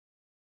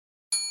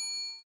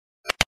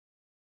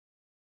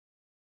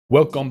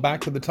Welcome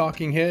back to the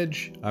Talking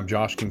Hedge. I'm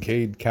Josh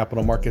Kincaid,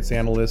 capital markets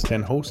analyst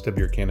and host of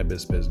your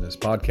Cannabis Business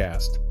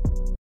podcast.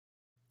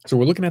 So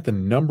we're looking at the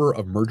number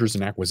of mergers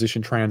and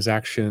acquisition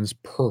transactions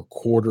per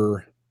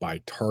quarter by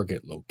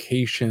target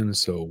location.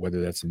 So whether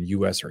that's in the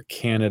US or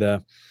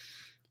Canada,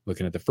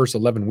 looking at the first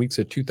 11 weeks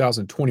of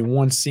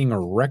 2021, seeing a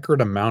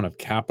record amount of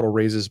capital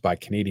raises by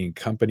Canadian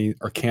companies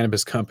or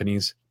cannabis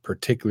companies,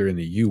 particularly in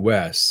the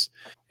US.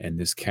 And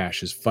this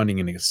cash is funding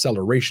an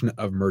acceleration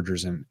of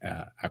mergers and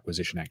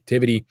acquisition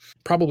activity,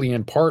 probably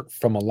in part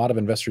from a lot of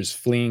investors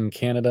fleeing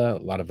Canada.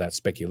 A lot of that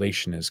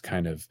speculation has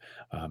kind of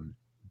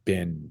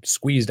been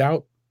squeezed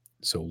out.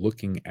 So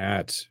looking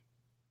at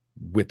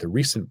with the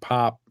recent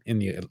pop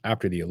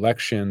after the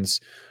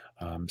elections,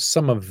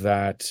 some of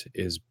that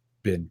has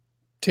been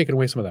taken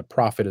away. Some of that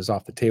profit is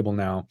off the table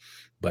now,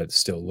 but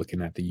still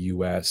looking at the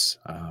U.S.,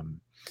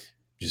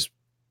 just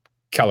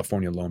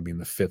California alone being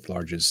the fifth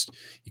largest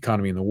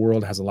economy in the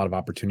world, has a lot of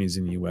opportunities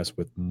in the U.S.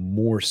 with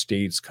more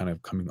states kind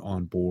of coming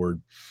on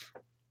board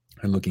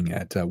and looking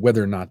at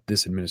whether or not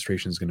this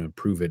administration is going to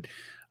improve it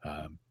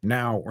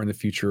now or in the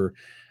future.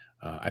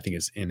 I think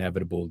it's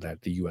inevitable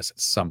that the U.S. at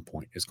some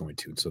point is going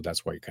to. And so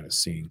that's why you're kind of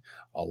seeing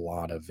a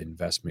lot of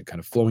investment kind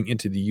of flowing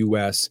into the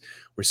U.S.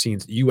 We're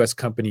seeing U.S.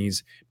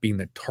 companies being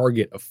the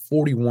target of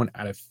 41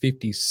 out of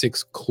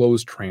 56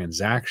 closed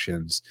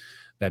transactions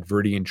that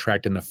Viridian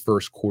tracked in the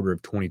first quarter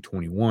of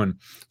 2021.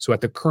 So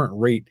at the current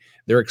rate,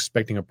 they're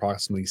expecting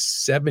approximately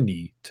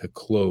 70 to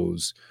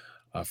close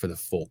for the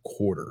full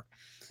quarter.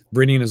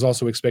 Viridian is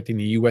also expecting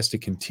the U.S. to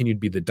continue to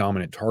be the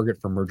dominant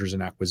target for mergers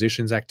and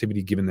acquisitions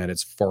activity, given that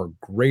it's far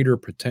greater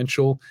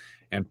potential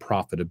and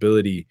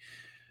profitability.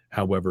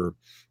 However,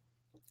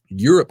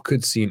 Europe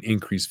could see an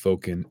increased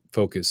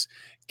focus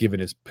given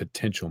its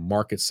potential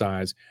market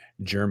size.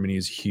 Germany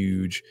is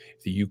huge.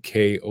 If the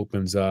UK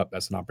opens up,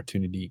 that's an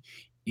opportunity.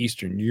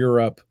 Eastern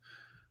Europe,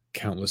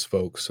 countless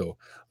folks. So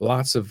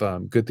lots of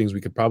good things. We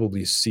could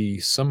probably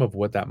see some of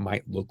what that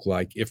might look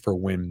like if or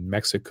when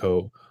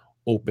Mexico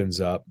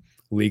opens up,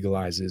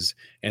 legalizes,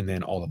 and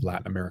then all of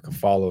Latin America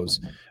follows.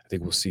 I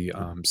think we'll see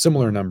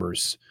similar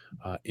numbers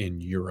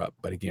in Europe.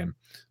 But again,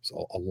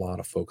 there's a lot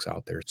of folks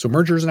out there. So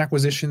mergers and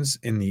acquisitions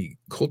in the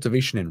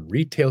cultivation and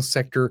retail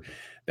sector,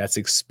 that's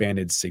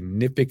expanded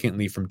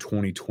significantly from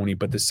 2020,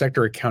 but the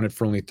sector accounted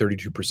for only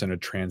 32% of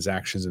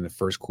transactions in the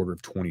first quarter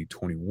of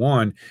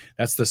 2021.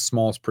 That's the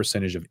smallest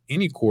percentage of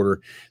any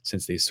quarter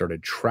since they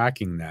started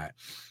tracking that.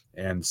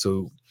 And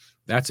so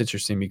that's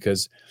interesting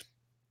because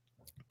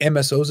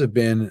MSOs have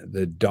been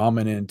the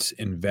dominant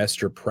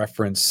investor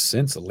preference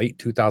since late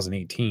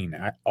 2018,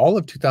 all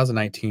of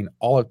 2019,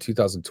 all of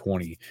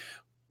 2020,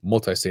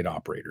 multi-state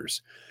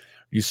operators.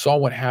 You saw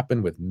what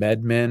happened with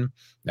MedMen.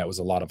 That was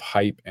a lot of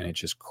hype, and it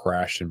just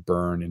crashed and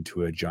burned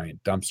into a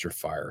giant dumpster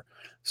fire.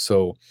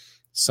 So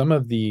some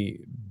of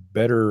the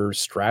better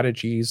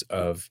strategies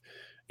of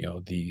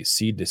the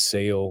seed to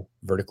sale,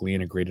 vertically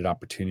integrated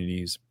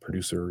opportunities,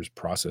 producers,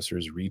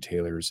 processors,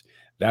 retailers,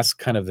 that's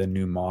kind of the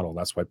new model.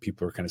 That's why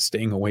people are kind of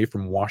staying away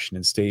from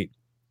Washington State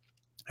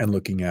and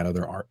looking at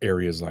other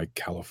areas like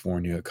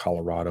California,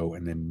 Colorado,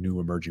 and then new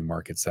emerging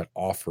markets that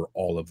offer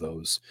all of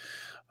those.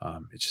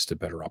 It's just a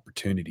better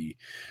opportunity.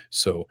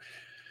 So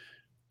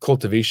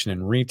cultivation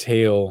and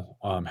retail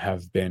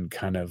have been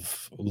kind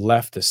of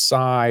left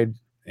aside.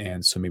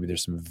 And so maybe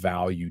there's some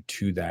value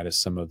to that as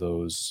some of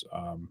those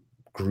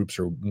groups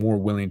are more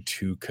willing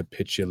to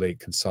capitulate,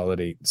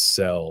 consolidate, and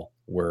sell,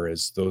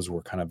 whereas those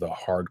were kind of the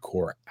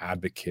hardcore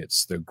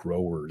advocates, the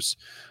growers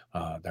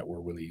that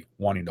were really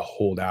wanting to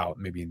hold out.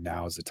 Maybe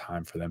now is the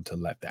time for them to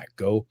let that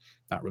go.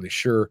 Not really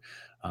sure,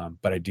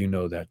 but I do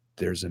know that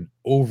there's an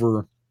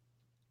over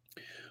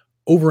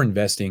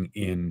investing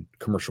in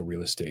commercial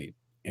real estate,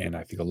 and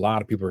I think a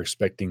lot of people are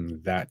expecting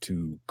that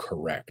to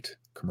correct.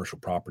 Commercial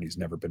property has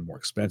never been more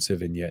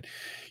expensive, and yet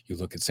you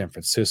look at San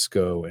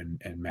Francisco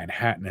and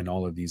Manhattan and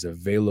all of these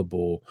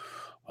available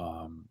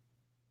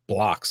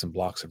blocks and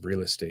blocks of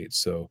real estate.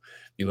 So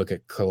you look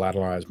at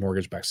collateralized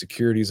mortgage-backed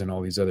securities and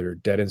all these other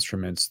debt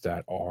instruments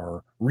that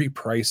are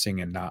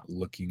repricing and not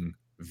looking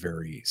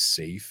very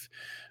safe.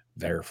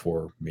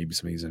 Therefore, maybe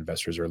some of these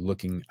investors are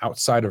looking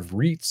outside of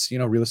REITs,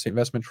 real estate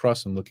investment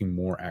trusts, and looking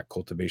more at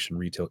cultivation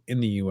retail in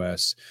the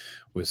U.S.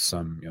 with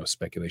some,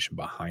 speculation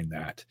behind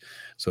that.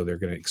 So they're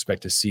going to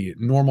expect to see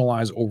it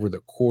normalize over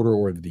the quarter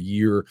or the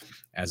year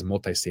as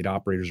multi-state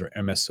operators or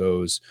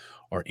MSOs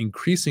are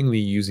increasingly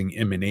using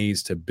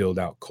M&As to build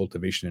out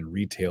cultivation and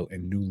retail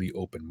in newly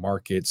open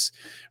markets.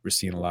 We're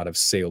seeing a lot of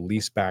sale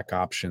leaseback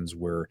options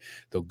where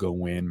they'll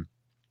go in,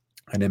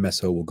 an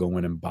MSO will go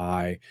in and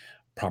buy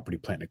property,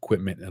 plant, and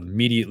equipment, and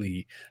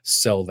immediately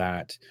sell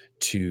that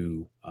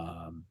to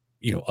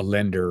a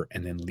lender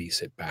and then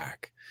lease it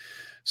back.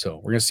 So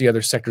we're going to see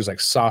other sectors like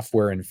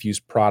software and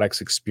infused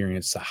products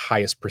experience the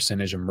highest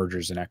percentage of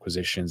mergers and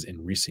acquisitions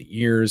in recent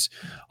years.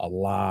 A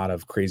lot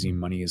of crazy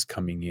money is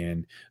coming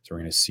in, so we're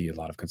going to see a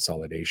lot of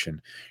consolidation.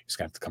 You just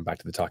have to come back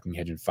to the Talking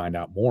Hedge and find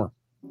out more.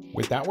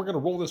 With that, we're going to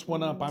roll this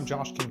one up. I'm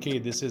Josh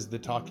Kincaid. This is the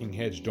Talking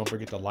Hedge. Don't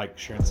forget to like,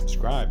 share, and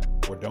subscribe,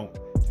 or don't,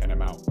 and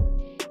I'm out.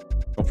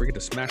 Don't forget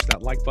to smash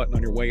that like button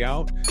on your way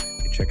out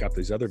and check out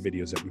these other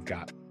videos that we've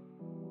got.